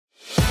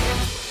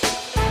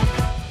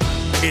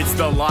It's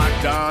the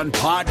Locked On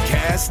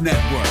Podcast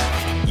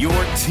Network, your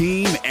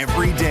team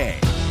every day.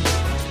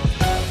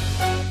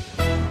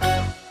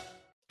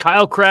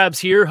 Kyle Krabs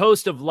here,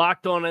 host of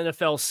Locked On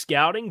NFL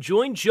Scouting.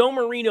 Join Joe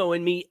Marino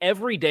and me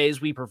every day as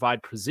we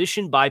provide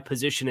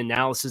position-by-position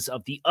analysis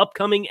of the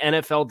upcoming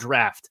NFL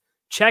Draft.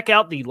 Check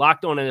out the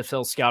Locked On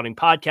NFL Scouting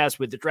podcast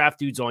with the Draft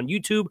Dudes on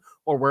YouTube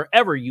or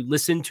wherever you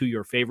listen to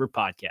your favorite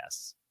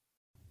podcasts.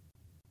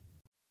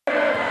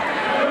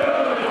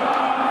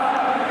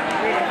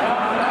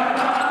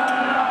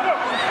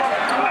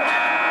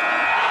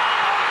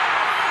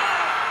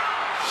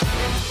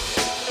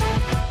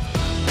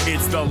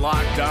 It's the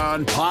Locked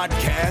On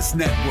Podcast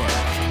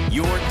Network,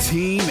 your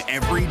team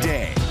every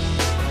day.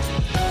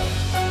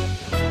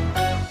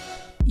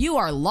 You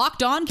are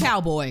Locked On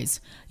Cowboys,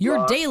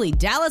 your daily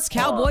Dallas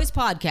Cowboys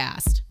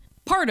podcast.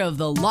 Part of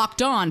the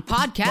Locked On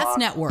Podcast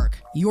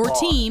Network, your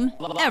team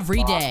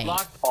every day.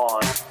 Locked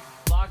On.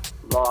 Locked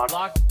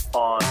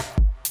On.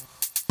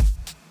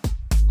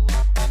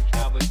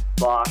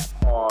 Locked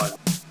On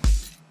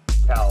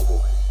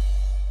Cowboys.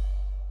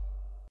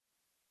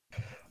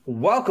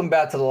 Welcome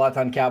back to the Locked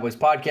On Cowboys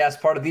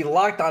podcast, part of the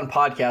Locked On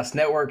Podcast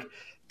Network.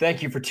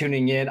 Thank you for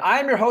tuning in.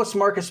 I'm your host,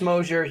 Marcus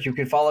Mosier. You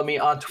can follow me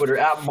on Twitter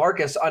at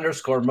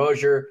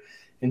Marcus_Mosier.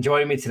 And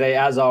joining me today,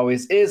 as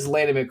always, is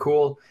Landon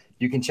McCool.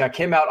 You can check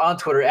him out on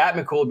Twitter at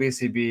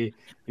McCoolBCB.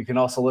 You can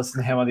also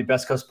listen to him on the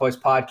Best Coast Boys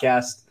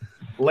podcast.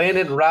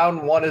 Landon,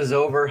 round one is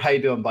over. How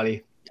you doing,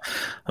 buddy?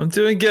 I'm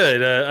doing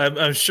good.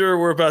 I'm sure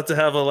we're about to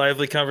have a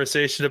lively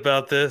conversation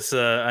about this.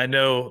 I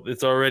know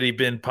it's already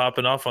been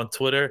popping off on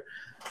Twitter.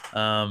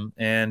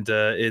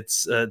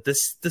 It's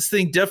this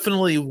thing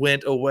definitely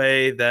went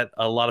away that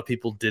a lot of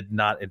people did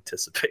not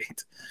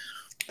anticipate.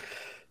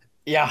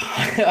 Yeah,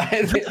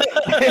 I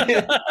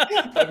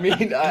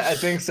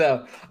think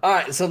so. All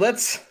right, so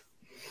let's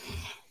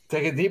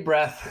take a deep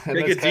breath.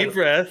 Take a deep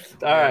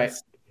breath. All right.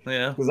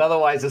 Yeah. Because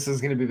otherwise this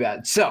is going to be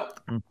bad. So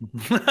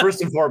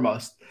first and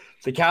foremost,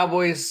 the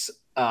Cowboys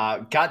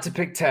got to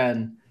pick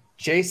 10.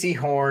 J.C.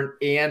 Horn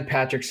and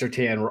Patrick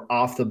Surtain were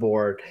off the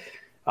board.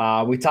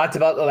 We talked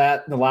about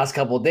that in the last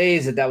couple of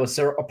days, that was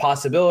a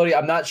possibility.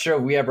 I'm not sure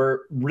if we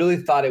ever really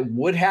thought it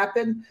would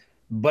happen,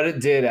 but it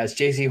did. As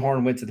J.C.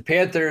 Horn went to the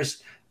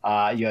Panthers,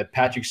 you had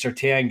Patrick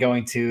Surtain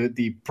going to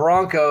the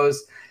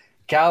Broncos.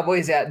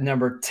 Cowboys at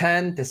number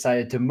 10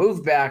 decided to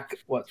move back,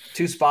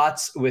 2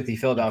 spots with the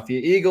Philadelphia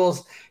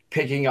Eagles,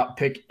 picking up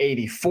pick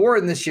 84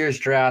 in this year's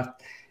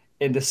draft.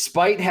 And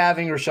despite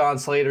having Rashawn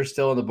Slater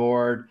still on the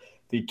board,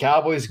 the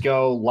Cowboys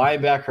go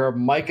linebacker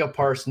Micah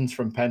Parsons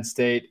from Penn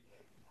State.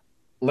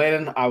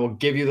 Landon, I will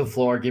give you the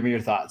floor. Give me your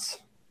thoughts.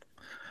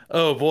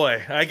 Oh,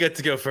 boy. I get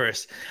to go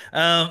first.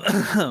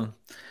 I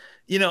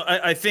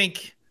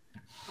think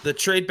the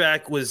trade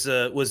back was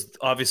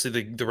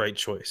obviously the right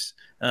choice.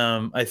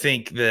 I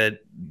think that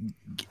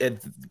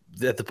at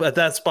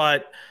that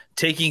spot,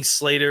 taking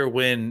Slater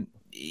when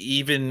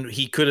even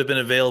he could have been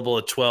available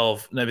at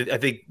 12, I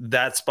think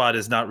that spot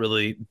is not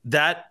really –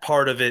 that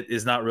part of it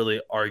is not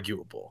really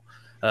arguable.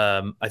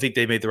 I think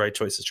they made the right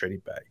choice as trading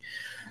back.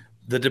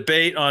 The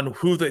debate on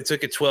who they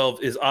took at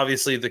 12 is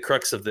obviously the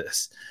crux of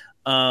this.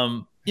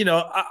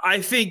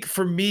 I think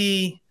for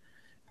me,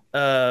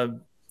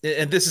 and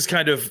this is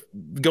kind of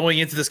going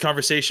into this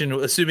conversation,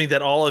 assuming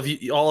that all of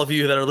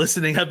you that are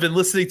listening have been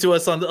listening to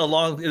us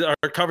along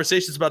our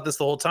conversations about this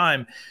the whole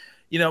time.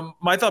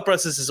 My thought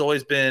process has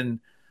always been,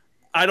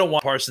 I don't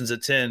want Parsons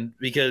at 10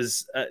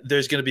 because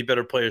there's going to be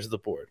better players at the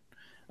board.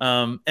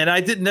 And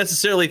I didn't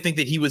necessarily think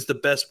that he was the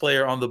best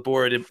player on the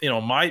board,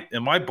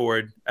 in my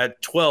board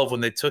at 12 when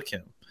they took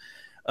him.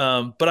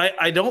 But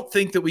I don't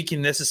think that we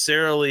can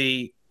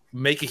necessarily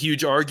make a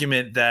huge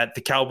argument that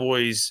the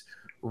Cowboys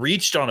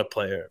reached on a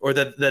player or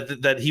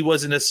that he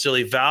wasn't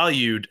necessarily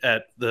valued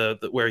at the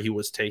where he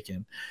was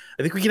taken.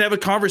 I think we can have a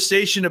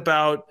conversation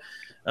about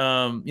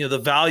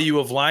the value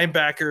of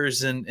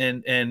linebackers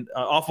and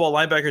off-ball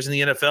linebackers in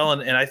the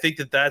NFL, and I think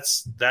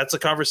that's a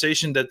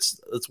conversation that's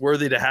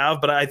worthy to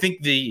have. But I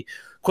think the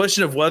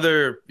question of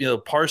whether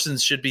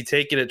Parsons should be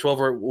taken at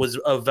 12 or was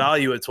of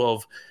value at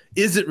 12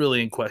 isn't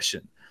really in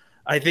question.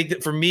 I think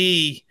that for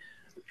me,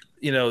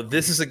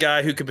 this is a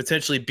guy who could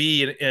potentially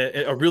be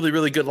a really,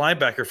 really good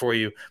linebacker for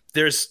you.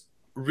 There's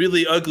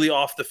really ugly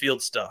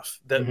off-the-field stuff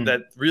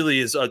that really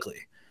is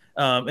ugly.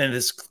 And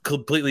it's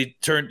completely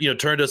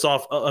turned us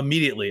off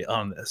immediately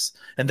on this,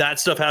 and that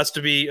stuff has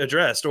to be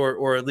addressed,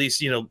 or at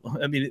least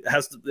it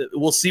has to.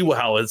 We'll see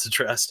how it's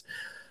addressed.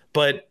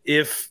 But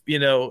if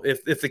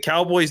the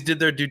Cowboys did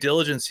their due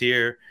diligence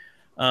here,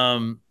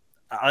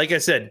 like I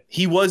said,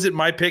 he wasn't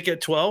my pick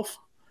at 12,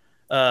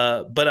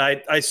 but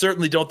I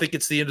certainly don't think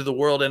it's the end of the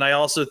world, and I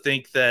also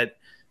think that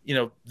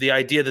the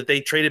idea that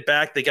they traded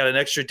back, they got an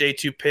extra day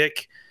 2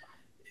 pick.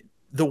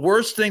 The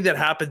worst thing that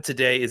happened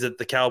today is that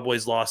the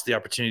Cowboys lost the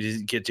opportunity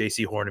to get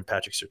J.C. Horn and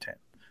Patrick Surtain.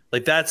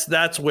 Like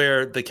that's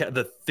where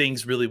the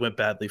things really went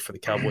badly for the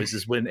Cowboys,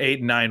 is when 8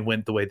 and 9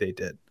 went the way they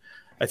did.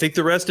 I think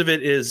the rest of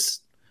it is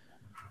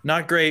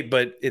not great,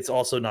 but it's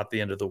also not the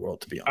end of the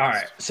world, to be honest.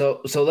 All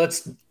right, so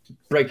let's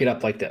break it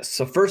up like this.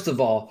 So first of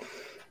all,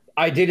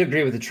 I did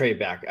agree with the trade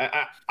back.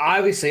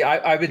 Obviously,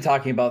 I've been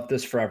talking about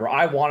this forever.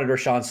 I wanted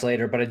Rashawn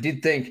Slater, but I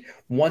did think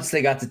once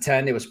they got to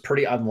 10, it was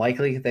pretty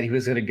unlikely that he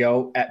was going to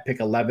go at pick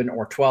 11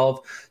 or 12.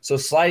 So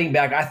sliding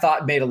back, I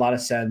thought made a lot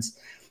of sense.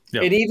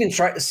 Yep. And even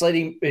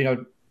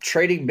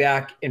trading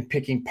back and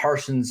picking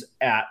Parsons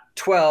at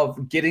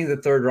 12, getting the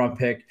third round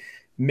pick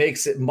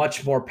makes it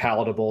much more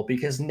palatable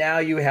because now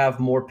you have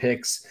more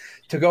picks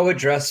to go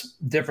address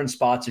different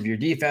spots of your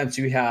defense.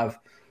 You have,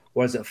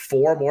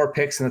 4 more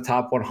picks in the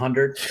top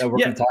 100 that we're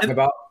going to talk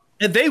about?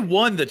 And they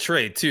won the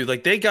trade too.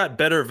 Like they got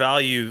better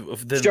value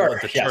than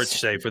what the church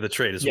say for the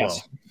trade as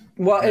well.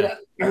 Well,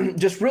 and,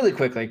 just really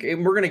quick, we're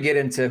going to get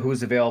into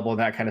who's available and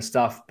that kind of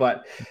stuff,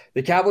 but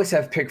the Cowboys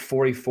have pick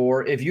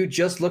 44. If you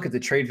just look at the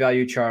trade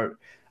value chart,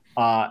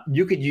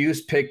 you could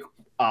use pick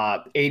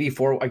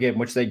 84 again,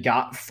 which they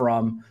got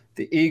from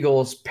the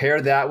Eagles,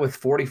 pair that with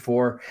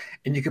 44,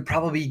 and you could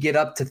probably get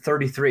up to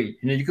 33.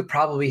 You could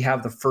probably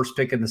have the first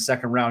pick in the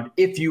second round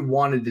if you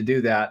wanted to do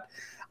that.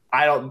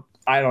 I don't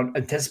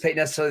anticipate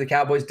necessarily the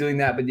Cowboys doing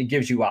that, but it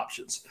gives you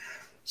options.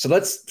 So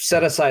let's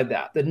set aside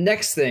that. The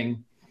next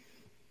thing,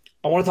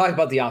 I want to talk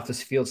about the off-the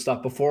field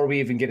stuff before we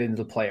even get into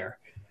the player.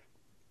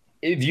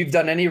 If you've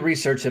done any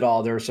research at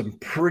all, there are some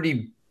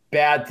pretty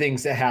bad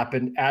things that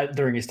happened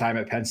during his time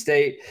at Penn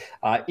State.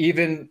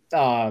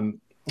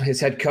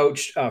 His head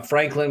coach,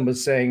 Franklin,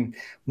 was saying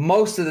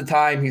most of the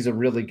time he's a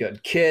really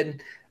good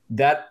kid.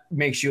 That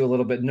makes you a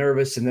little bit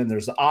nervous. And then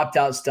there's the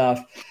opt-out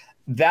stuff.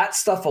 That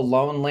stuff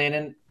alone,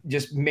 Landon,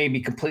 just made me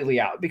completely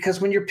out.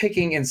 Because when you're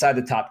picking inside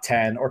the top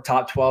 10 or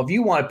top 12,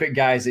 you want to pick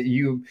guys that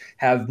you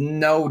have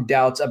no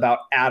doubts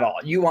about at all.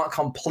 You want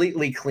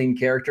completely clean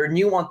character, and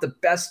you want the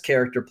best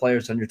character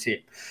players on your team.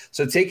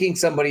 So taking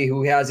somebody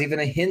who has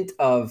even a hint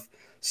of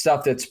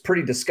stuff that's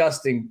pretty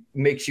disgusting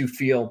makes you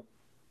feel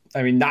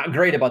not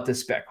great about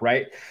this pick,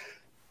 right?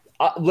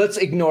 Let's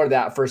ignore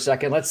that for a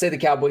second. Let's say the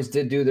Cowboys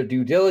did do their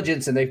due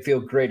diligence and they feel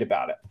great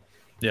about it.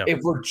 Yeah. If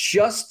we're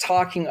just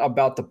talking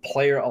about the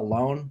player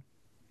alone,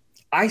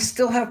 I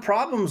still have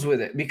problems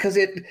with it because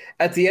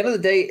at the end of the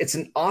day, it's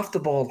an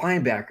off-the-ball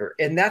linebacker.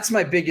 And that's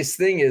my biggest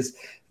thing is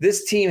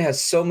this team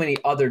has so many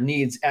other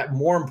needs at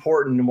more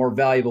important and more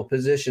valuable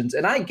positions.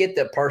 And I get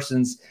that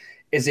Parsons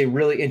is a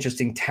really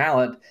interesting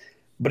talent,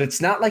 but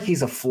it's not like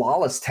he's a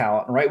flawless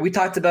talent, right? We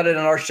talked about it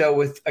in our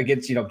show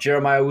against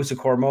Jeremiah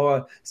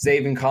Owusu-Koramoah,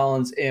 Zaven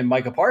Collins, and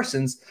Micah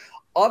Parsons.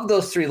 Of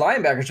those 3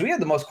 linebackers, we had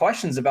the most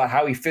questions about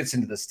how he fits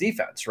into this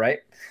defense,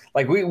 right?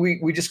 Like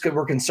we just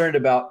were concerned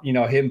about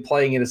him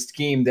playing in a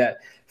scheme that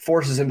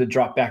forces him to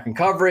drop back in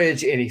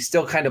coverage, and he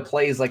still kind of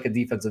plays like a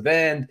defensive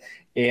end,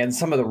 and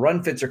some of the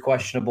run fits are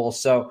questionable.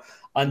 So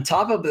on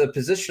top of the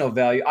positional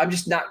value, I'm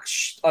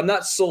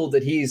not sold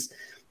that he's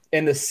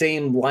in the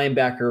same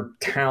linebacker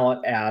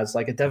talent as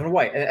like a Devin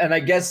White. And I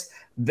guess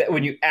that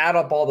when you add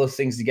up all those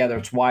things together,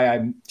 it's why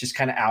I'm just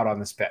kind of out on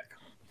this pick.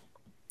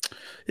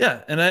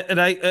 Yeah. And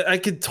I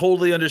could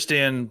totally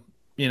understand,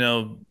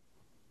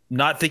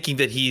 not thinking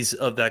that he's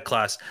of that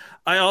class.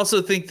 I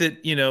also think that,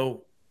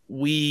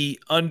 we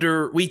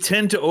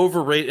tend to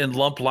overrate and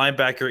lump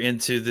linebacker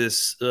into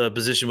this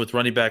position with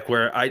running back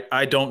where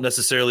I don't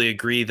necessarily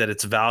agree that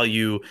its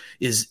value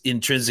is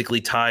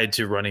intrinsically tied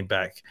to running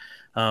back.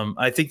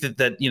 I think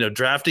that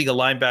drafting a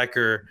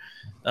linebacker,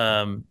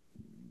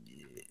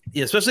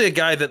 especially a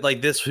guy that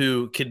like this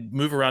who can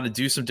move around and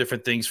do some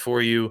different things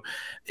for you,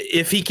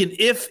 if he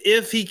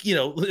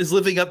is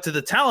living up to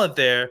the talent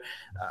there,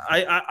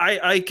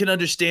 I can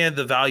understand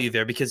the value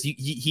there because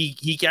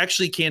he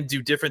actually can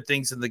do different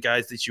things than the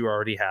guys that you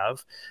already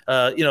have.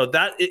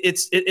 That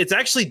it's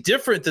actually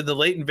different than the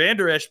Leighton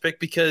Vander Esch pick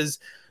because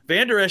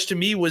Van Der Esch to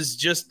me was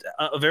just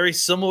a very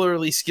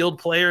similarly skilled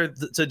player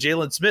to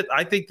Jalen Smith.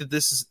 I think that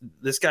this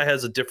guy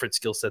has a different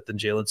skill set than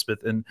Jalen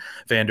Smith and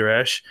Van Der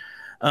Esch.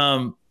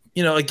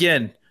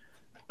 Again,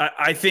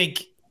 I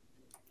think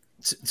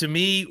to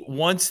me,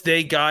 once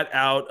they got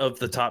out of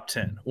the top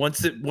 10, once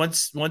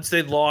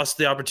they lost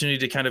the opportunity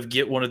to kind of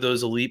get one of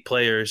those elite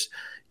players,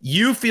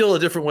 you feel a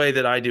different way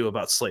that I do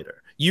about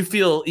Slater. You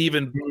feel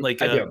even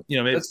like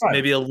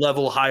maybe a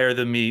level higher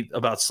than me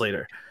about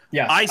Slater.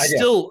 Yeah,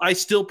 I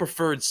still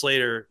preferred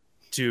Slater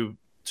to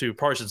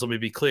Parsons. Let me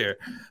be clear.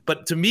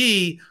 But to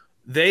me,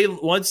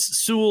 once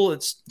Sewell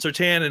and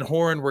Surtain and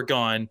Horn were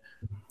gone,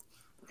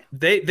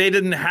 they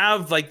didn't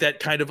have like that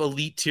kind of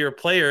elite tier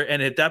player.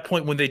 And at that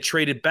point, when they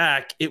traded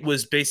back, it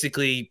was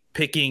basically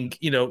picking.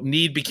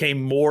 Need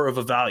became more of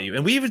a value.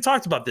 And we even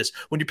talked about this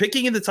when you're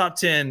picking in the top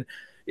 10.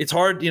 It's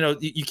hard.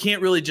 You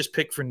can't really just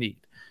pick for need.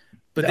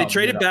 But they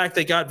traded back.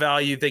 They got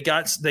value. They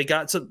got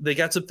some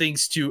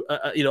things to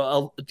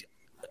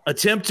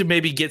attempt to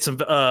maybe get some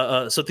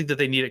something that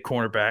they need at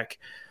cornerback,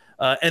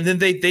 and then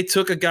they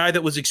took a guy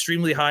that was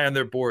extremely high on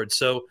their board.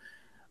 So,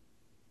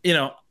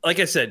 like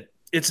I said,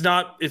 it's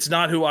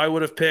not who I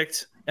would have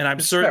picked, and I'm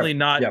certainly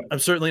not. I'm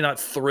certainly not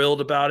thrilled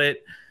about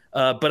it.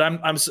 But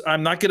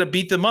I'm not going to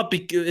beat them up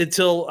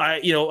until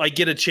I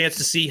get a chance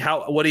to see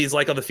what he's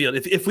like on the field.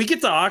 If we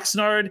get to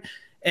Oxnard,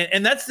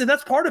 and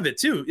that's part of it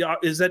too,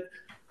 is that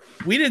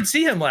we didn't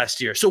see him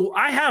last year. So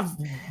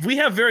we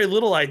have very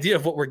little idea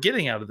of what we're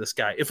getting out of this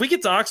guy. If we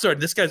get to Oxnard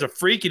and this guy's a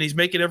freak and he's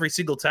making every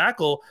single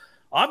tackle,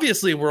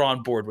 obviously we're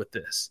on board with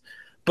this.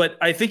 But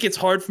I think it's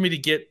hard for me to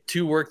get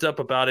too worked up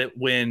about it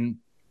when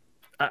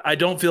I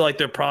don't feel like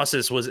their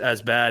process was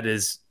as bad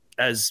as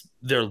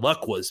their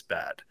luck was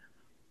bad.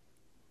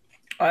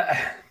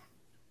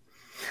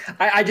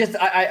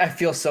 I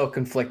feel so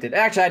conflicted.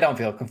 Actually, I don't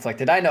feel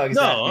conflicted. I know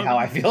exactly how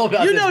I feel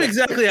about this. You know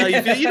exactly how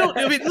you feel. You don't.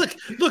 I mean,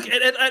 look,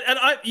 and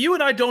you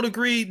and I don't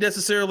agree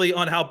necessarily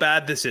on how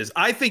bad this is.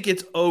 I think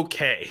it's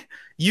okay.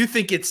 You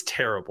think it's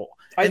terrible.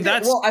 I think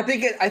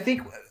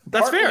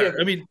that's fair.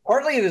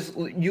 Partly it is.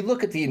 You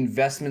look at the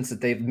investments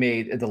that they've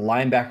made at the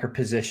linebacker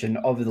position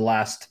over the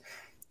last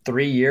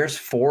 3 years,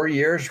 4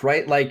 years,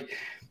 right? Like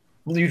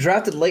you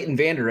drafted Leighton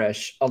Vander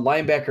Esch, a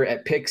linebacker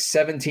at pick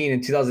 17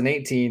 in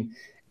 2018.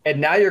 And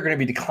now you're going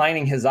to be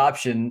declining his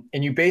option,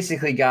 and you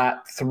basically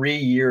got 3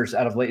 years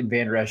out of Leighton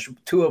Vander Esch,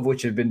 2 of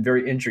which have been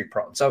very injury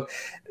prone. So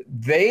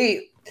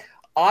they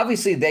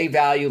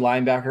value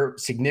linebacker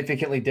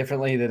significantly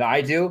differently than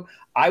I do.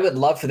 I would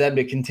love for them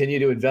to continue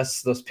to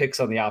invest those picks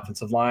on the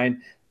offensive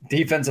line,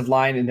 defensive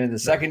line, and then the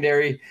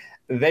secondary.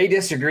 They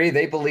disagree.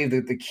 They believe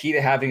that the key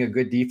to having a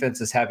good defense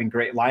is having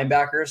great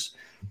linebackers.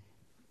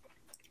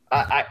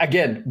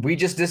 Again, we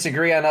just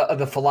disagree on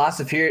the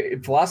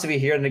philosophy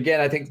here. And again,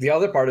 I think the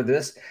other part of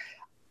this,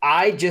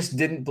 I just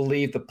didn't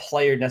believe the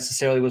player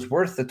necessarily was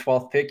worth the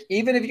 12th pick,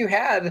 even if you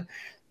had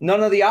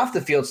none of the off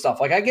the field stuff.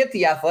 Like I get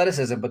the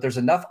athleticism, but there's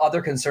enough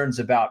other concerns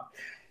about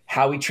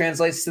how he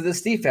translates to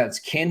this defense.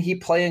 Can he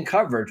play in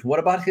coverage? What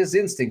about his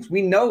instincts?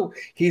 We know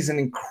he's an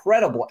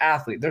incredible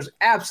athlete. There's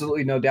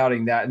absolutely no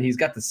doubting that. And he's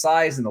got the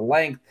size and the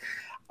length.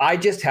 I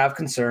just have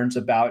concerns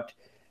about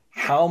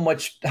how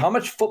much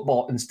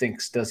football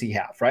instincts does he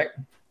have, right?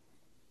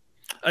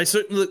 I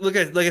certainly like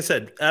I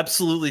said,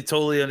 absolutely,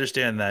 totally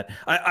understand that.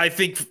 I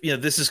think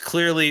this is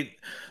clearly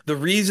the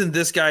reason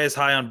this guy is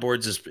high on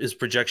boards is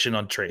projection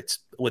on traits,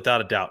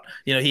 without a doubt.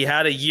 He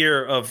had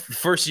a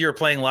first year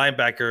playing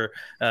linebacker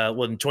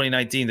in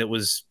 2019 that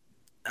was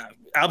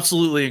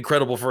absolutely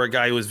incredible for a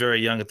guy who was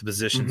very young at the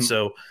position. Mm-hmm.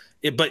 So.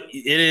 But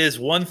it is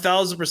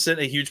 1,000%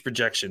 a huge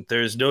projection.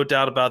 There is no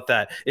doubt about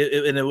that.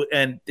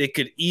 And it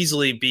could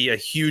easily be a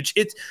huge.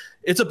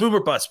 It's a boomer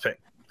bust pick.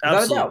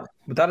 Absolutely.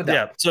 Without a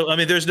doubt. Yeah.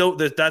 So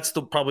that's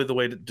probably the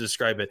way to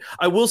describe it.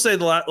 I will say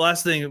the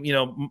last thing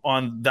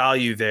on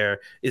value there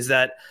is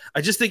that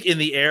I just think in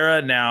the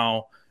era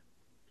now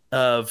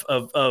of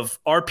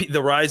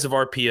the rise of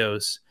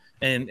RPOs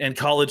and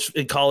college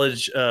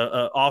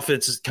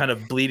offense is kind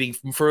of bleeding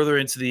further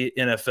into the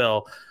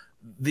NFL.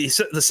 The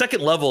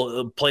second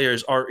level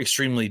players are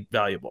extremely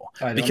valuable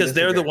because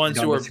they're the ones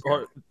who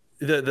are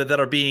that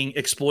are being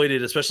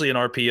exploited, especially in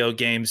RPO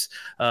games.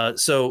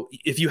 So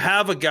if you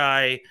have a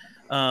guy,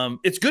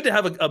 it's good to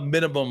have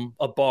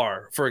a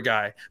bar for a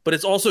guy, but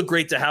it's also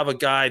great to have a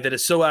guy that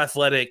is so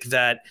athletic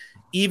that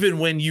even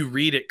when you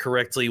read it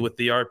correctly with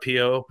the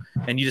RPO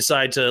and you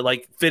decide to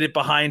fit it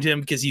behind him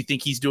because you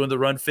think he's doing the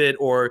run fit,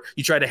 or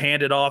you try to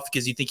hand it off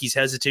because you think he's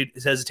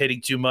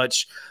hesitating too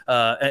much,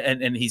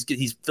 and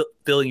he's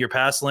filling your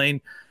pass lane,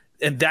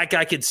 and that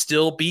guy can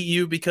still beat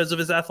you because of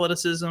his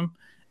athleticism.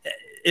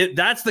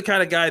 That's the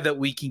kind of guy that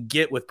we can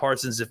get with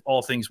Parsons if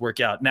all things work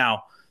out.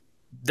 Now,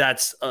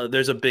 that's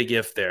there's a big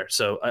if there.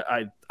 So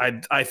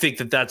I think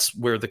that's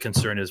where the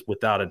concern is,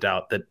 without a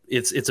doubt, that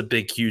it's a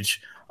big,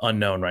 huge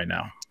unknown right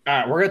now. All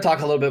right, we're going to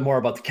talk a little bit more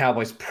about the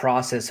Cowboys'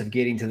 process of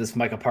getting to this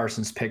Micah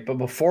Parsons pick. But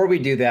before we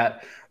do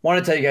that, I want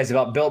to tell you guys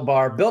about Built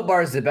Bar. Built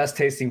Bar is the best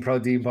tasting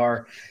protein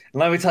bar. And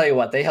let me tell you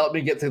what, they helped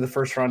me get through the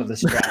first round of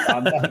this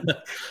draft.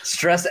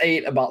 Stress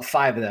ate about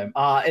 5 of them.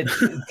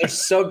 They're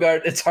so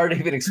good. It's hard to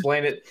even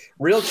explain it.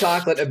 Real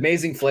chocolate,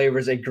 amazing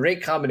flavors, a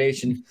great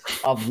combination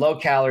of low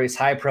calories,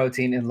 high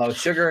protein, and low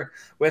sugar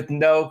with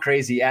no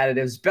crazy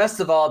additives.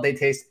 Best of all, they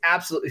taste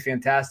absolutely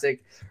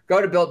fantastic.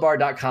 Go to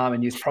BuiltBar.com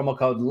and use promo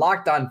code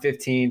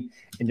LOCKEDON15,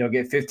 and you'll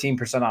get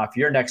 15% off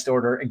your next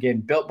order.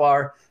 Again,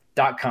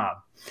 BuiltBar.com.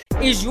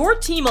 Is your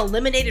team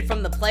eliminated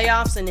from the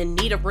playoffs and in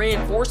need of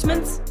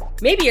reinforcements?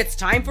 Maybe it's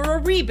time for a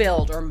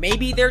rebuild, or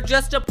maybe they're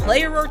just a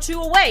player or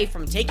two away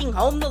from taking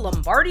home the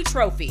Lombardi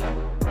Trophy.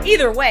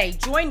 Either way,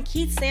 join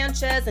Keith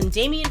Sanchez and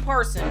Damian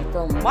Parsons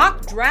for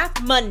Mock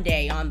Draft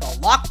Monday on the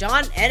Locked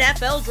On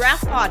NFL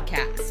Draft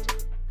Podcast.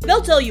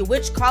 They'll tell you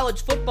which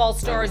college football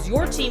stars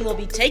your team will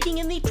be taking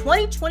in the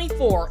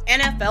 2024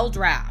 NFL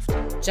Draft.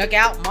 Check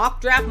out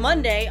Mock Draft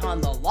Monday on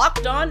the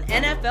Locked On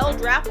NFL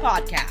Draft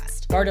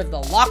Podcast, part of the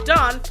Locked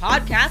On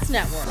Podcast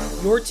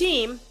Network, your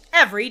team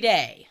every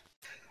day.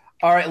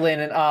 All right,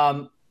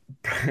 Landon,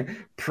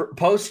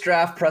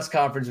 post-draft press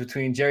conference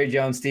between Jerry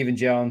Jones, Stephen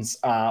Jones,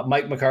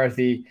 Mike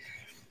McCarthy.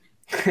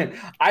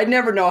 I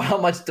never know how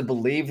much to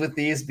believe with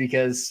these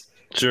because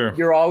sure,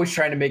 you're always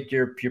trying to make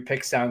your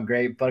pick sound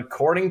great. But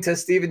according to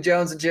Stephen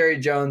Jones and Jerry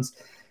Jones,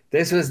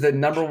 this was the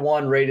number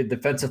 1 rated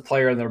defensive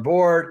player on their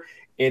board.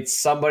 It's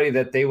somebody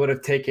that they would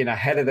have taken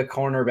ahead of the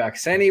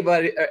cornerbacks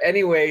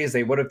anyways.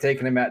 They would have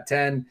taken him at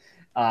 10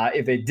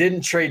 if they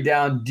didn't trade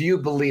down. Do you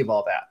believe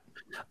all that?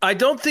 I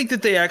don't think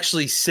that they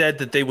actually said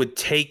that they would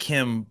take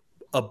him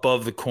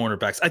above the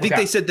cornerbacks. I think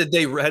they said that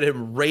they had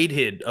him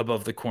rated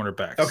above the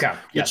cornerbacks. Okay.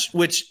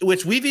 Which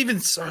we've even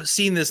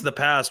seen this in the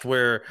past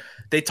where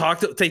they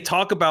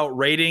talk about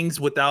ratings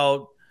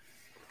without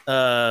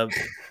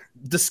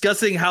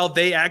discussing how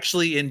they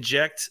actually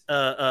inject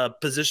a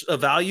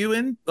value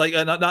in, like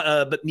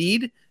but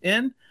need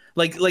in.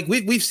 Like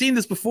we've seen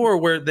this before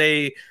where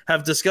they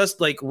have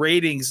discussed like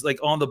ratings like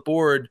on the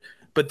board,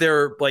 but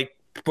they're like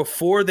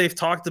before they've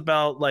talked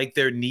about like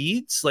their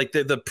needs, like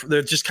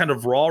they're just kind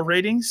of raw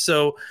ratings.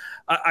 So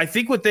I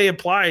think what they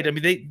applied, I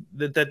mean,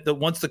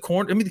 once the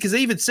corner, I mean, because they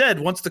even said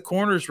once the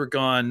corners were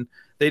gone,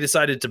 they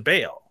decided to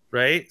bail,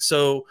 right?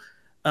 So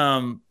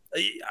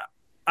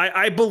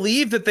I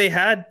believe that they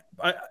had.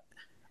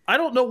 I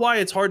don't know why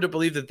it's hard to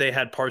believe that they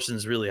had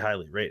Parsons really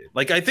highly rated.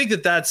 Like I think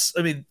that's.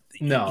 I mean,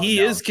 he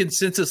is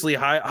consensusly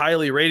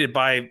highly rated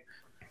by,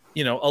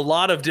 a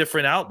lot of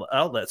different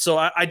outlets. So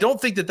I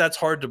don't think that that's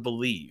hard to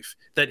believe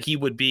that he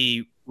would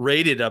be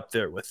rated up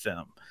there with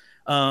them.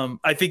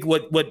 I think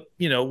what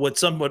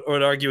some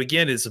would argue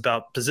again is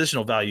about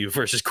positional value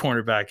versus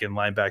cornerback and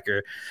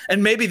linebacker.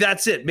 And maybe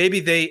that's it. Maybe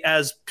they,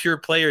 as pure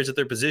players at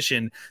their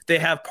position, they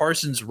have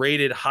Parsons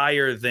rated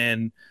higher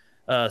than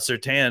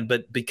Surtain,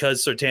 but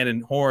because Surtain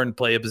and Horn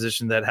play a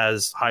position that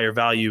has higher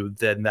value,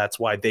 then that's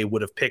why they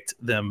would have picked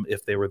them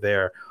if they were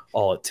there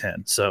all at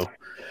 10. So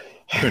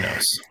who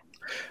knows?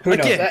 Who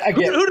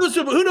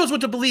knows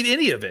what to believe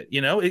any of it?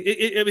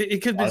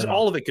 It could be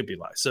all of it could be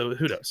lies. So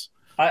who knows?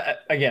 I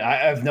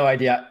have no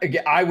idea.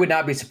 Again, I would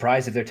not be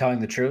surprised if they're telling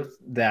the truth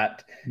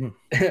that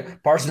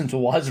Parsons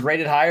was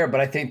rated higher, but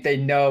I think they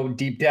know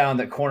deep down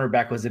that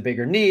cornerback was a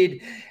bigger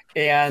need.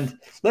 And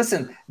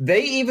listen,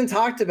 they even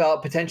talked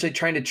about potentially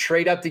trying to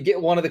trade up to get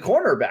one of the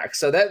cornerbacks.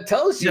 So that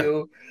tells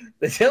you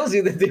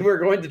that they were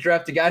going to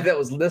draft a guy that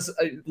was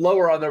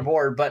lower on their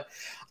board. But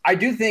I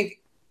do think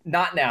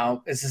not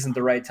now. This isn't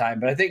the right time,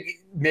 but I think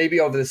maybe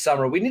over the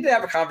summer we need to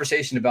have a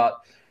conversation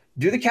about,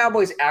 do the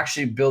Cowboys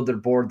actually build their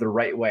board the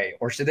right way,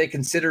 or should they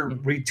consider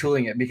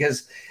retooling it?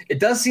 Because it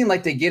does seem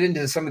like they get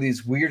into some of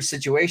these weird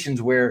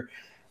situations where,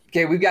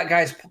 okay, we've got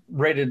guys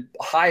rated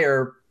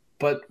higher,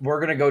 but we're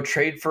going to go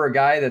trade for a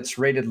guy that's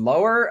rated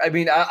lower. I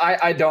mean,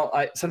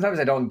 sometimes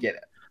I don't get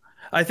it.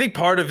 I think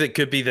part of it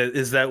could be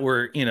that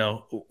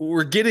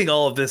we're getting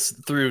all of this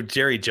through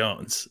Jerry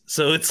Jones.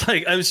 So it's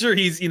like, I'm sure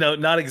he's,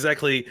 not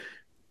exactly,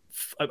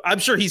 I'm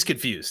sure he's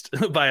confused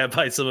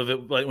by some of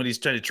it when he's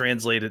trying to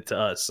translate it to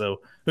us.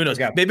 So who knows?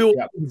 Okay. Maybe what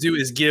we can do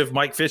is give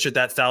Mike Fisher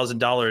that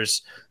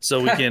 $1,000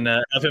 so we can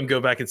have him go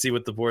back and see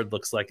what the board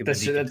looks like.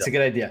 That's a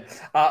good idea.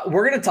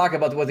 We're going to talk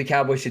about what the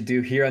Cowboys should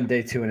do here on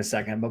day 2 in a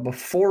second. But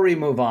before we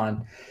move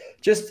on,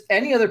 just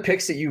any other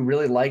picks that you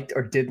really liked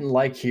or didn't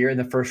like here in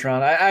the first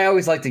round? I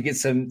always like to get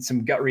some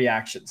gut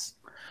reactions.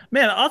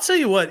 Man, I'll tell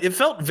you what, it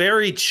felt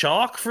very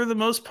chalk for the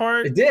most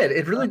part. It did.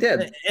 It really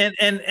did.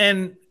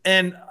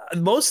 And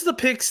most of the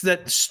picks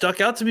that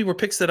stuck out to me were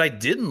picks that I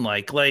didn't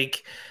like.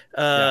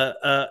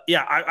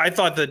 I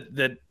thought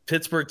that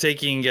Pittsburgh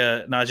taking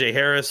Najee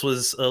Harris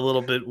was a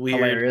little bit weird.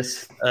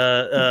 Hilarious.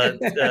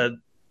 The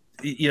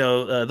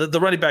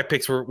running back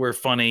picks were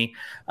funny.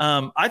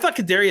 I thought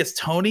Kadarius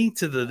Toney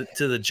to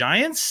the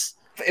Giants.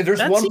 If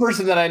there's one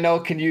person that I know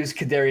can use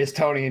Kadarius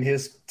Toney in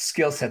his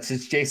skill sets,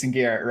 it's Jason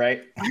Garrett,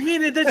 right? I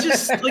mean, it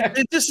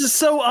just is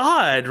so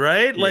odd,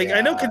 right? Like,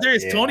 I know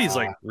Kadarius Toney's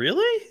like,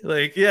 really?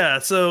 Like, yeah.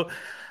 So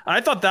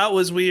I thought that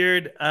was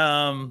weird.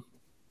 I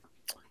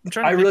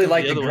really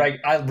like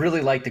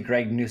the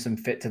Greg Newsome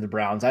fit to the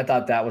Browns. I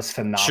thought that was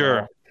phenomenal.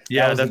 Sure.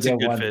 Yeah, that's a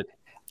good fit.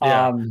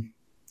 Yeah.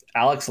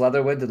 Alex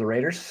Leatherwood to the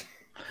Raiders.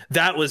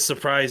 That was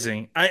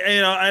surprising.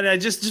 I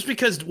just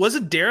because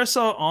wasn't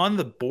Darisaw on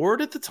the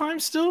board at the time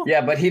still?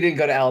 Yeah, but he didn't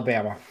go to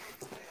Alabama.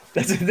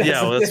 That's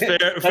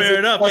fair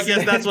enough. I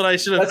guess that's what I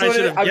should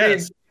have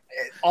guessed.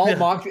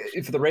 Mocked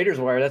for the Raiders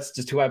wire. That's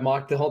just who I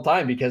mocked the whole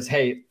time because,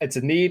 hey, it's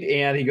a need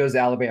and he goes to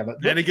Alabama.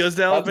 And he goes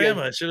to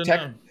Alabama. I should have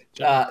known.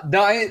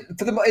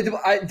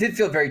 I did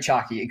feel very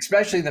chalky,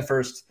 especially in the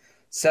first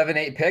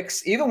 7-8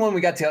 picks. Even when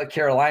we got to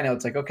Carolina,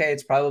 it's like, okay,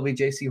 it's probably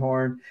J.C.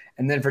 Horn.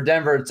 And then for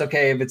Denver, it's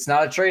okay. If it's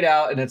not a trade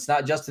out and it's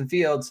not Justin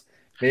Fields,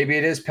 maybe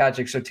it is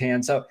Patrick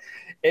Surtain. So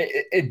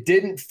it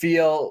didn't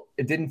feel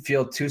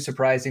too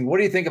surprising. What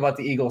do you think about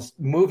the Eagles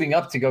moving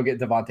up to go get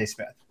Devontae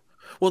Smith?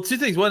 Well, two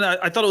things. One,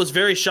 I thought it was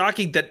very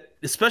shocking that,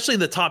 especially in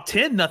the top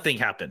 10, nothing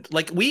happened.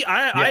 Like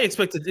I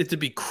expected it to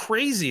be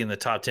crazy in the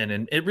top 10,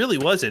 and it really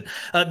wasn't.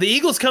 The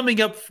Eagles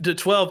coming up to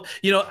 12,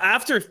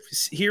 after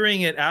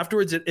hearing it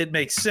afterwards, it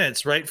makes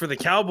sense, right? For the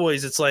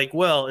Cowboys, it's like,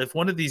 well, if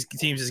one of these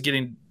teams is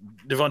getting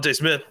Devontae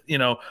Smith,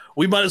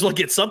 we might as well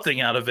get something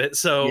out of it.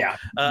 So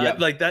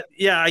like that.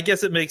 Yeah, I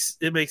guess it makes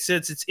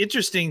sense. It's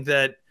interesting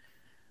that,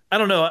 I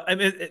don't know. I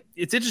mean,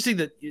 it's interesting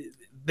that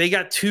they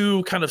got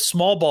two kind of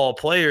small ball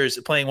players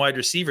playing wide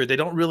receiver. They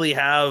don't really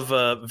have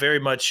very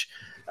much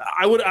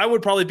I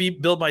would probably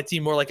build my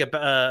team more like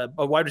a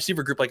wide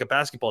receiver group, like a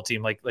basketball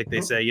team, like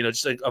they say,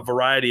 just a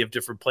variety of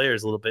different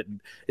players a little bit.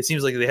 And it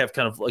seems like they have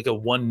kind of like a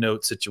one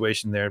note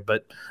situation there.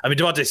 But I mean,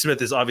 Devontae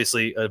Smith is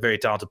obviously a very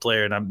talented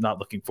player, and I'm not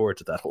looking forward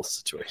to that whole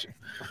situation.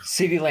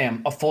 CeeDee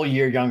Lamb, a full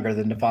year younger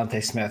than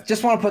Devontae Smith.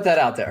 Just want to put that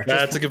out there.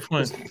 That's a good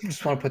point.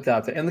 Just want to put that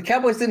out there. And the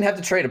Cowboys didn't have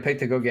to trade a pick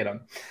to go get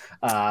him.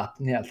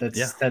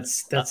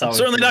 That's I'm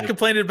certainly not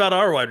complaining about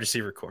our wide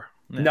receiver core.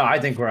 Yeah. No, I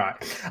think we're all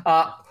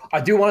right. I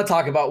do want to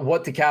talk about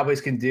what the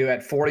Cowboys can do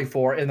at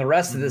 44 and the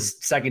rest of this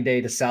second day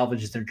to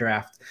salvage their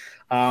draft.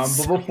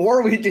 But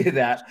before we do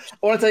that, I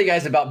want to tell you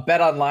guys about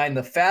BetOnline,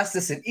 the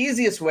fastest and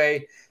easiest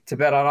way to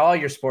bet on all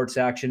your sports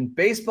action.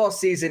 Baseball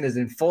season is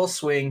in full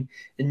swing,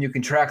 and you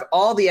can track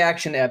all the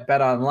action at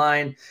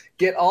BetOnline.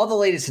 Get all the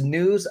latest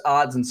news,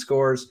 odds, and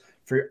scores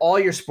for all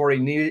your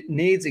sporting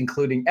needs,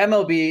 including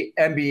MLB,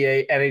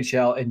 NBA,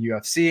 NHL, and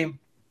UFC.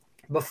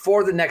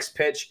 Before the next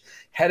pitch,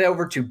 head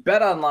over to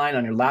BetOnline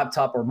on your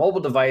laptop or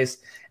mobile device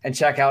and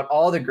check out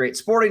all the great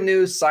sporting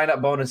news,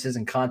 sign-up bonuses,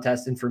 and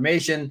contest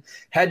information.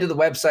 Head to the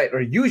website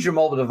or use your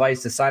mobile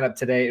device to sign up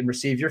today and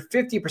receive your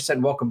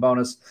 50% welcome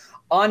bonus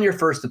on your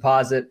first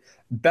deposit.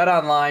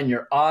 BetOnline,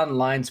 your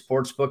online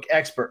sportsbook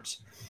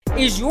experts.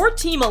 Is your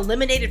team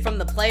eliminated from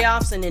the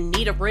playoffs and in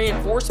need of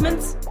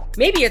reinforcements?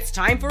 Maybe it's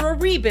time for a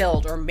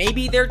rebuild, or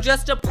maybe they're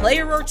just a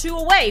player or two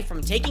away from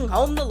taking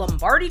home the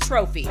Lombardi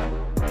Trophy.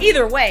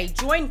 Either way,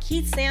 join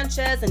Keith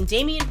Sanchez and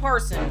Damian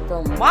Parsons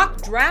for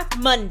Mock Draft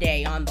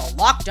Monday on the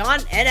Locked On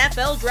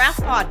NFL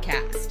Draft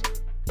Podcast.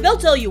 They'll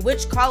tell you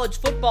which college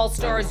football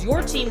stars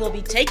your team will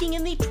be taking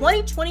in the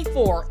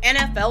 2024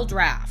 NFL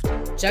Draft.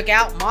 Check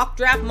out Mock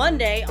Draft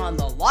Monday on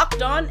the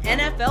Locked On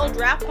NFL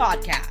Draft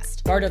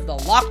Podcast, part of the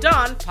Locked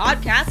On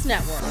Podcast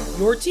Network,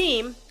 your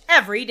team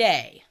every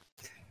day.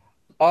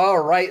 All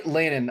right,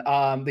 Landon.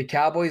 The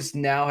Cowboys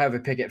now have a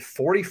pick at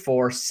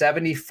 44,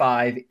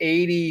 75,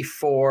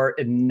 84,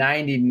 and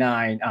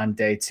 99 on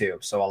day 2.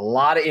 So a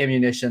lot of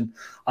ammunition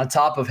on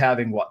top of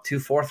having, 2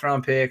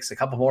 fourth-round picks, a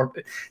couple more,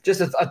 just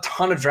a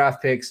ton of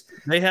draft picks.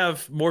 They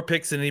have more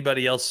picks than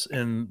anybody else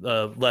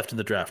left in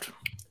the draft.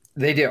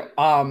 They do.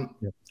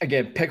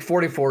 Again, pick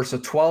 44, so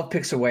 12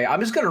 picks away.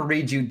 I'm just going to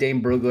read you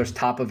Dane Brugler's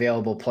top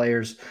available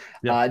players.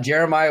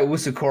 Jeremiah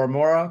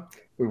Owusu-Koramoah.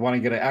 We want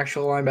to get an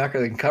actual linebacker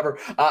they can cover.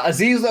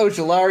 Azeez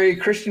Ojulari,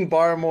 Christian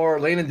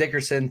Barmore, Landon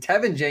Dickerson,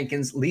 Tevin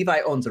Jenkins,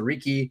 Levi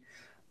Onwuzurike,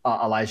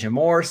 Elijah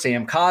Moore,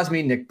 Sam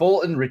Cosmi, Nick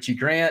Bolton, Richie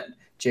Grant,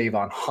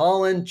 Javon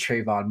Holland,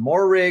 Trayvon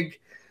Moehrig.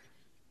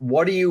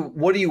 What do you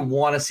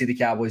want to see the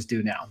Cowboys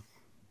do now?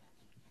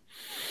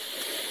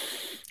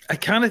 I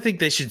kind of think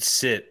they should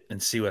sit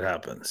and see what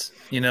happens.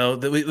 With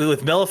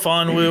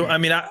Melifonwu, I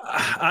mean,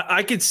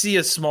 I could see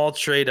a small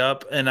trade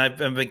up, and I've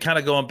been kind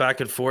of going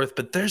back and forth,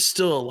 but there's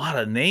still a lot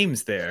of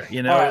names there.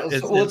 All right,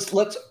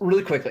 let's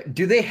really quickly.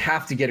 Do they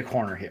have to get a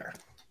corner here?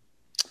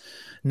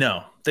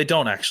 No, they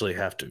don't actually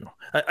have to.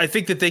 I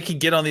think that they could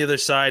get on the other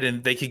side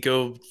and they could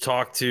go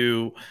talk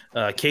to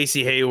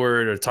Casey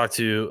Hayward or talk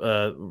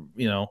to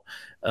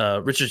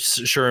Richard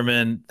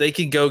Sherman. They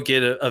can go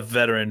get a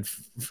veteran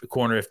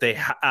corner if they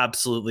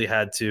absolutely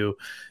had to.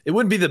 It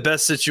wouldn't be the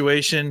best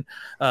situation.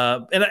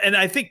 And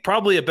I think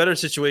probably a better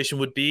situation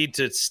would be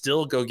to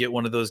still go get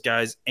one of those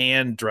guys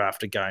and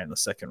draft a guy in the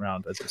second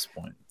round at this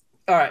point.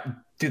 All right.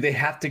 Do they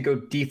have to go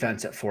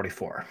defense at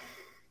 44?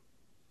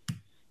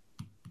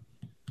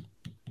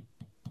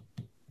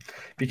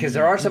 Because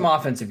there are some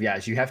offensive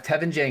guys. You have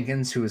Tevin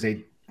Jenkins, who is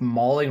a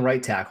mauling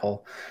right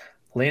tackle.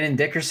 Landon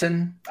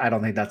Dickerson, I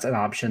don't think that's an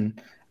option.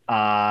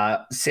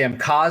 Sam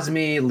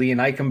Cosmi, Leon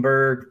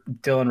Eichenberg,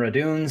 Dylan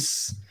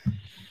Raduns.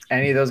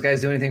 Any of those guys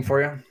do anything for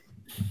you?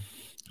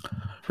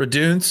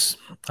 Raduns.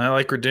 I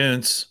like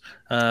Raduns.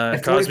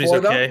 Cosmi's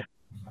okay.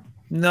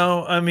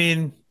 No, I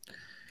mean,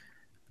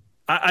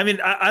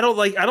 I don't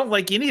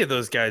like any of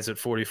those guys at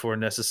 44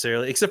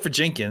 necessarily, except for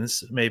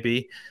Jenkins,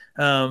 maybe.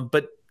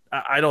 But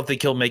I don't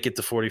think he'll make it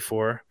to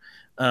 44.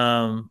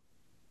 I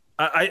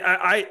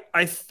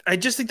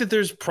just think that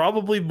there's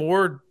probably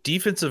more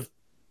defensive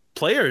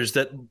players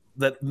that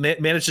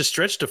manage to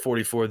stretch to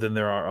 44 than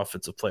there are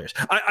offensive players.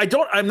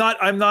 I'm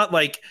not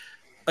like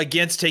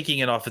against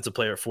taking an offensive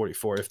player at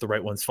 44 if the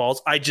right one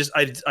falls. I just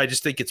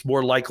think it's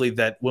more likely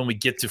that when we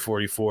get to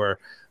 44,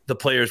 the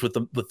players with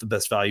the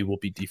best value will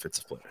be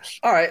defensive players.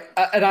 All right,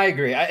 and I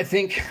agree. I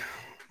think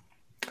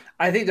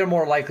they're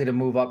more likely to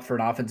move up for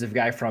an offensive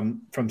guy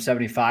from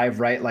 75,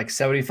 right? Like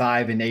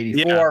 75 and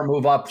 84,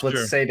 move up,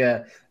 let's say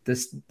to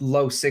this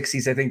low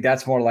 60s. I think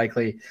that's more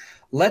likely.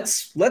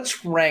 Let's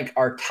rank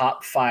our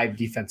top 5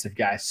 defensive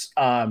guys.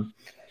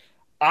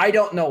 I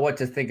don't know what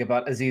to think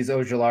about Azeez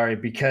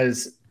Ojulari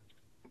because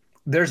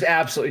there's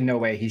absolutely no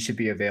way he should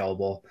be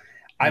available.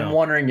 I'm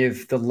wondering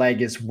if the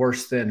leg is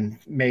worse than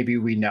maybe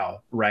we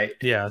know, right?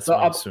 Yeah. So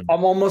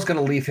I'm almost going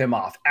to leave him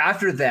off.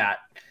 After that,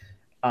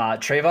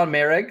 Trayvon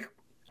Moehrig,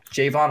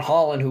 Javon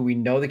Holland, who we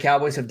know the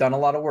Cowboys have done a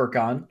lot of work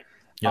on,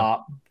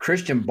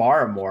 Christian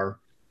Barmore.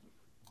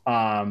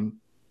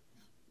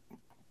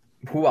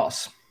 Who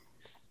else?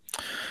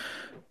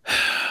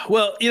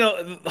 Well,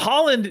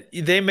 Holland,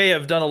 they may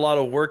have done a lot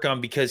of work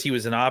on because he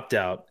was an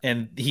opt-out,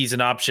 and he's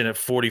an option at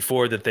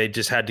 44 that they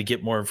just had to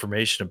get more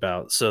information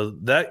about. So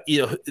that,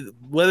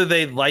 whether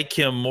they like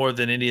him more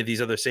than any of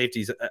these other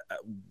safeties,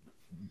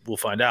 we'll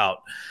find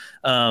out.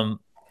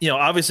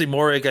 Obviously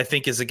Morig, I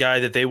think, is a guy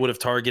that they would have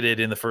targeted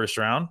in the first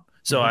round.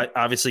 So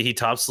obviously he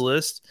tops the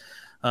list.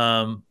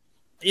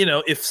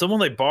 If someone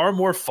like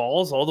Barmore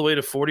falls all the way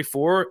to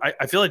 44,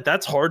 I feel like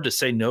that's hard to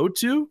say no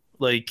to.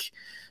 Like,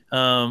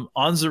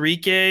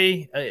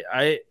 Onwuzurike,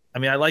 I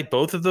like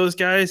both of those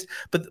guys,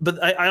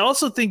 but I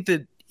also think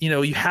that,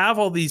 you have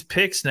all these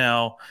picks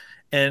now,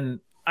 and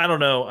I don't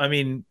know. I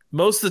mean,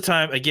 most of the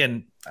time,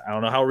 again, I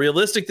don't know how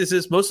realistic this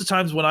is. Most of the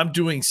times when I'm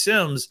doing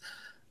sims,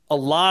 a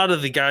lot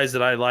of the guys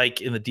that I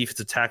like in the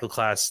defensive tackle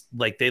class,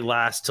 like, they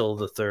last till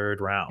the third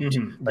round.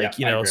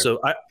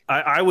 So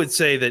I would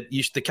say that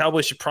the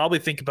Cowboys should probably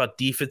think about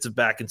defensive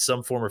back in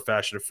some form or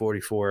fashion at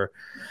 44.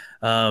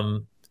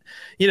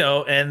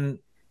 And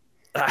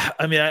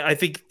I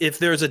think if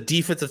there's a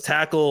defensive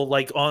tackle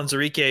like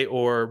Onwuzurike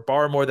or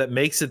Barmore that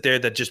makes it there,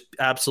 that just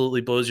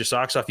absolutely blows your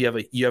socks off,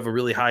 you have a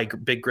really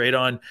big grade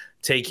on,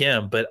 take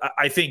him. But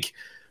I think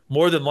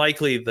more than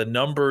likely the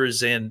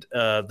numbers and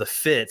the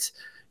fit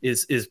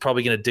is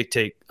probably going to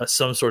dictate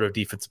some sort of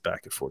defensive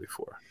back at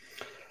 44.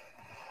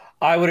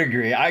 I would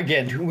agree.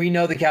 Again, we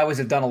know the Cowboys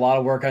have done a lot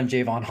of work on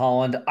Javon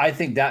Holland. I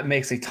think that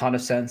makes a ton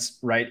of sense,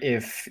 right?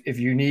 If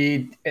you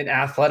need an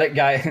athletic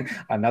guy,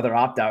 another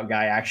opt-out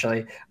guy,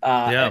 actually,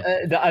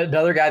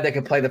 another guy that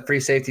could play the free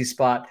safety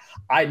spot.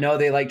 I know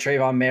they like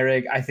Trayvon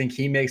Merrick. I think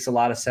he makes a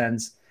lot of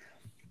sense.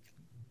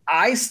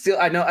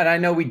 I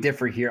know we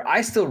differ here.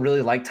 I still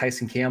really like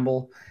Tyson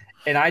Campbell.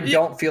 And I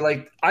don't feel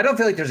like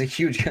there's a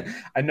huge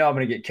 – I know I'm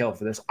going to get killed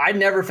for this. I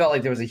never felt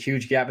like there was a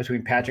huge gap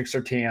between Patrick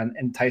Surtain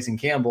and Tyson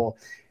Campbell.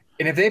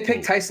 And if they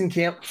pick Tyson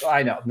Campbell –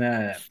 I know.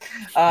 No.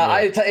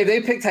 If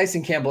they pick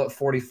Tyson Campbell at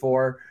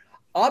 44,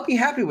 I'll be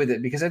happy with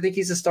it because I think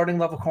he's a starting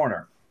level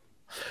corner.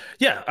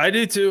 Yeah, I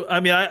do too. I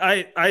mean,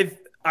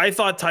 I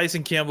thought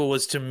Tyson Campbell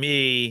was, to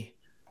me,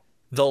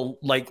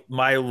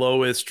 my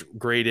lowest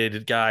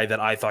graded guy that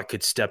I thought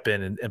could step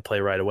in and play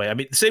right away. I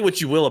mean, say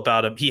what you will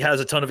about him, he has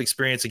a ton of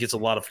experience against a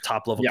lot of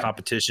top level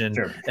competition,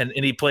 and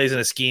he plays in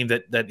a scheme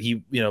that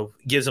he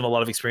gives him a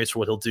lot of experience for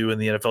what he'll do in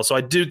the NFL. So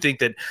I do think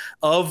that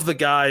of the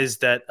guys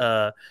that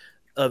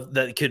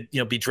that could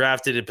be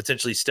drafted and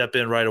potentially step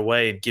in right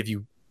away and give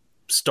you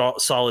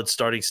solid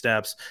starting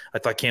snaps, I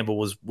thought Campbell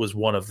was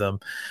one of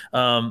them.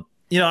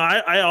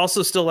 I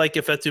also still like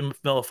Ifeatu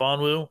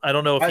Melifonwu. I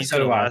don't know if he's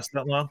going to last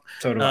that long.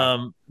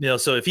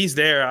 So if he's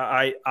there,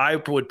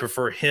 I would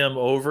prefer him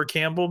over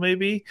Campbell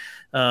maybe.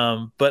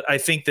 But I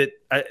think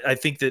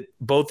that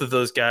both of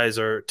those guys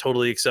are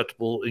totally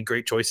acceptable and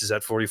great choices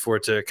at 44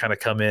 to kind of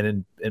come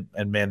in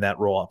and man that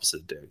role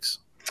opposite Diggs.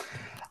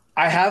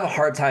 I have a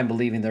hard time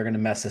believing they're going to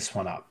mess this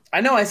one up. I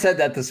know I said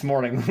that this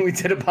morning when we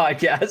did a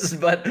podcast,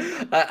 but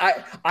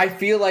I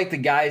feel like the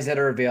guys that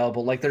are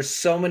available, like there's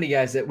so many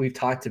guys that we've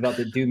talked about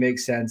that do make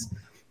sense.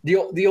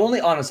 The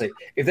only, honestly,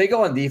 if they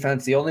go on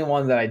defense, the only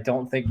one that I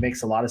don't think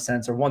makes a lot of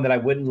sense, or one that I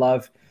wouldn't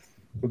love,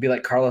 would be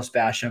like Carlos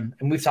Basham.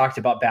 And we've talked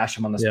about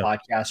Basham on this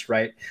podcast,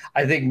 right?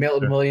 I think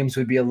Milton Williams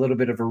would be a little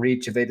bit of a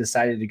reach if they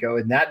decided to go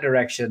in that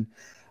direction.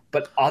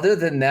 But other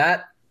than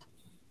that,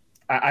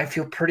 I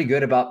feel pretty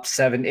good about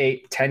 7,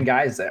 8, 10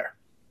 guys there.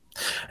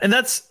 And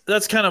that's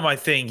kind of my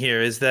thing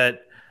here, is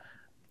that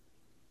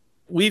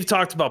we've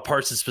talked about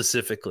Parsons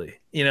specifically,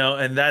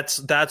 and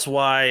that's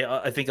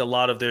why I think a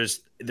lot of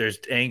there's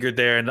anger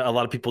there, and a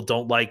lot of people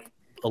don't like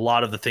a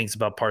lot of the things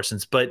about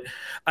Parsons. But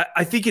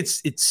I think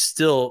it's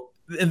still,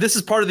 and this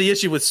is part of the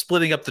issue with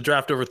splitting up the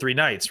draft over 3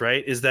 nights,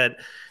 right? Is that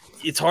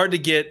it's hard to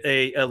get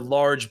a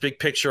large big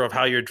picture of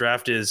how your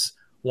draft is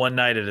one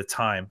night at a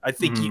time. I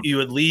think you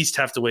at least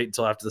have to wait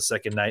until after the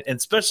second night, and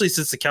especially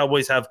since the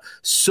Cowboys have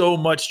so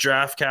much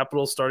draft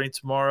capital starting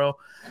tomorrow.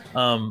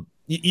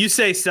 You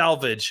say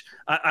salvage.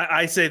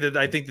 I say that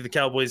I think that the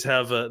Cowboys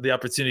have the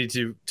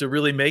opportunity to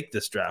really make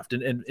this draft,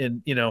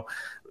 and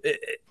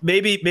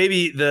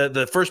maybe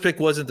the first pick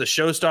wasn't the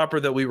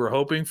showstopper that we were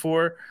hoping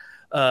for,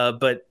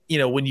 but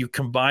when you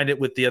combine it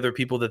with the other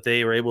people that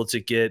they were able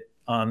to get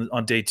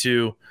on day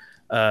 2.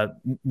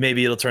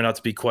 Maybe it'll turn out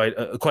to be quite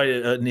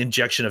an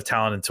injection of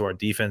talent into our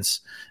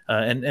defense,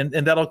 and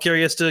that'll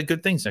carry us to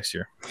good things next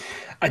year.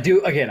 I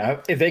do. Again,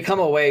 if they come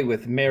away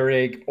with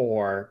Merrick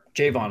or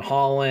Javon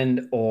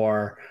Holland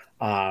or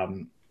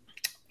Tyson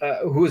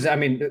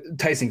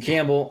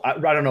Campbell, I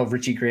don't know if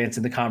Richie Grant's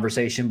in the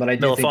conversation, but I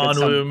do think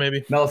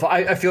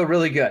I feel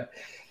really good.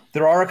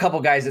 There are a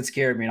couple guys that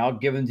scared me, and I'll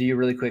give them to you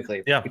really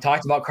quickly. Yeah, we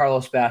talked about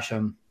Carlos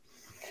Basham.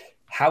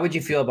 How would you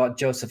feel about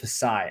Joseph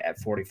Asai at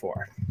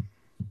 44?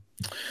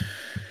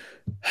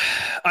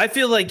 I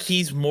feel like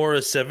he's more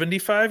a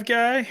 75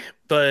 guy,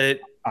 but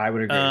I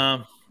would agree.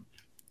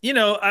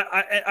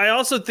 I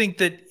also think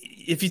that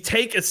if you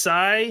take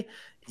Asai,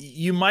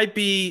 you might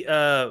be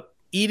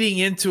eating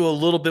into a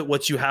little bit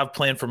what you have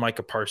planned for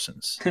Micah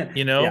Parsons.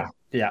 Yeah.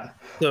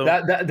 So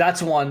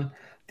that's one.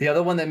 The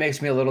other one that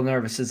makes me a little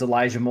nervous is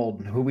Elijah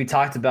Molden, who we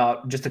talked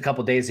about just a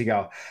couple days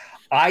ago.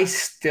 I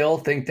still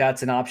think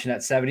that's an option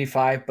at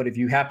 75, but if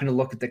you happen to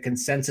look at the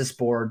consensus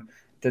board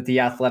that The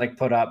Athletic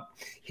put up,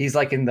 he's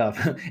like in the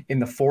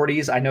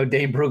 40s. I know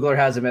Dane Brugler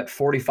has him at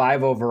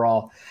 45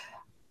 overall.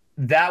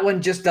 That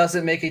one just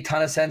doesn't make a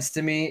ton of sense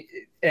to me.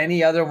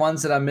 Any other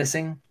ones that I'm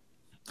missing?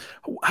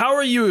 How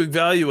are you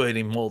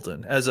evaluating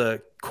Molden? As a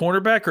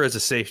cornerback or as a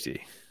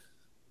safety?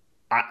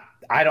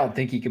 I don't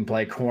think he can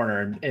play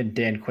corner in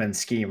Dan Quinn's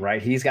scheme,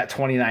 right? He's got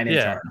 29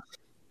 inch arms.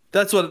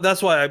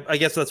 That's why I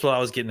guess that's what I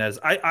was getting at.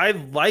 I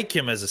like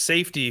him as a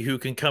safety who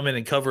can come in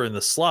and cover in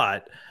the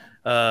slot,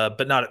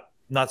 but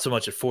not so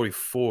much at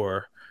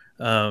 44.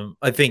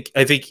 I think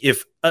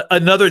if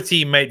another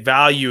team might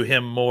value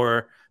him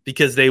more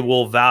because they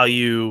will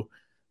value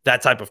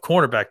that type of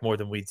cornerback more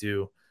than we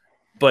do.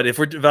 But if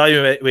we're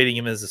evaluating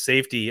him as a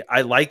safety,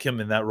 I like him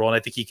in that role, and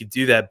I think he could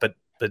do that. But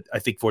I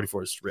think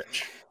 44 is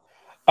rich.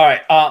 All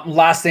right.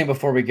 Last thing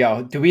before we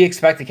go, do we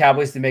expect the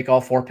Cowboys to make all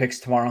 4 picks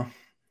tomorrow?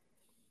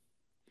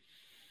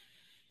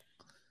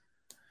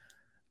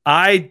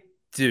 I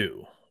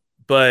do,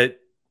 but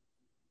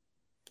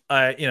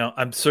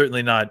I'm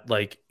certainly not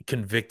like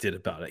convicted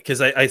about it,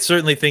 because I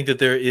certainly think that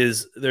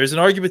there's an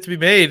argument to be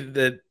made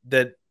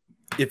that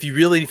if you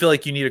really feel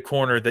like you need a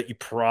corner, that you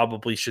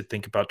probably should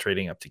think about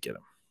trading up to get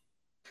him.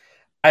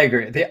 I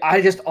agree.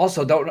 I just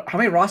also don't know how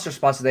many roster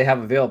spots do they have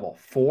available.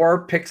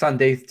 4 picks on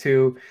day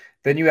 2.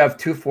 Then you have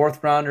 2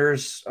 4th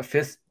rounders, a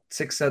 5th,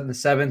 6th, and the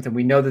 7th, and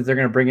we know that they're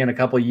going to bring in a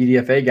couple of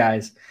UDFA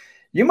guys.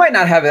 You might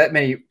not have that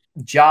many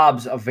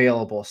jobs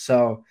available,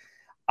 so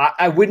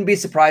I wouldn't be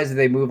surprised if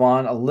they move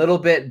on a little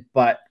bit,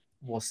 but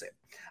we'll see.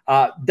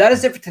 That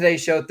is it for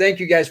today's show.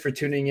 Thank you guys for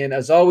tuning in.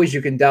 As always,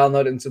 you can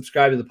download and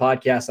subscribe to the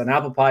podcast on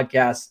Apple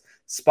Podcasts,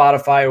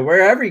 Spotify, or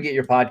wherever you get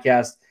your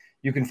podcast.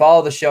 You can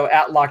follow the show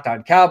at Locked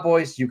On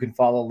Cowboys. You can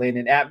follow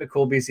Landon at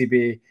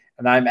McCoolBCB,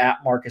 and I'm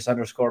at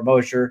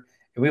Marcus_Mosher.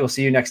 And we will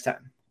see you next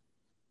time.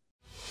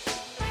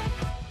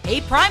 Hey,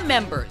 Prime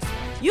members,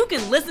 you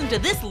can listen to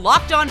this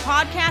Locked On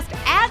podcast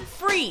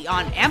ad-free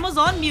on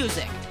Amazon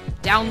Music.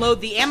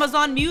 Download the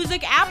Amazon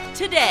Music app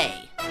today.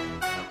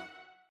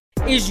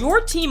 Is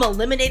your team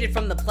eliminated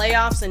from the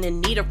playoffs and in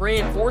need of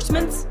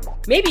reinforcements?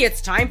 Maybe it's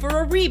time for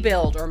a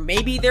rebuild, or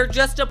maybe they're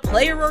just a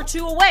player or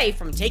two away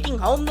from taking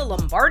home the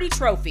Lombardi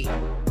Trophy.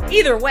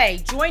 Either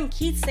way, join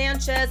Keith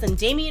Sanchez and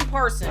Damian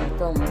Parsons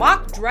for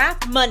Mock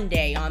Draft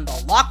Monday on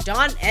the Locked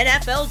On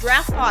NFL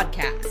Draft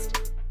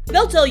Podcast.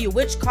 They'll tell you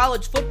which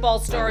college football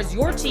stars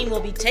your team will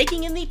be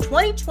taking in the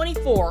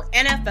 2024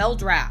 NFL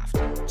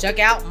Draft. Check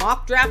out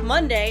Mock Draft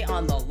Monday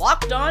on the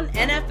Locked On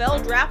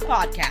NFL Draft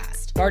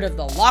Podcast, part of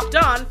the Locked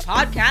On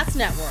Podcast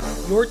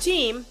Network, your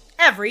team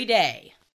every day.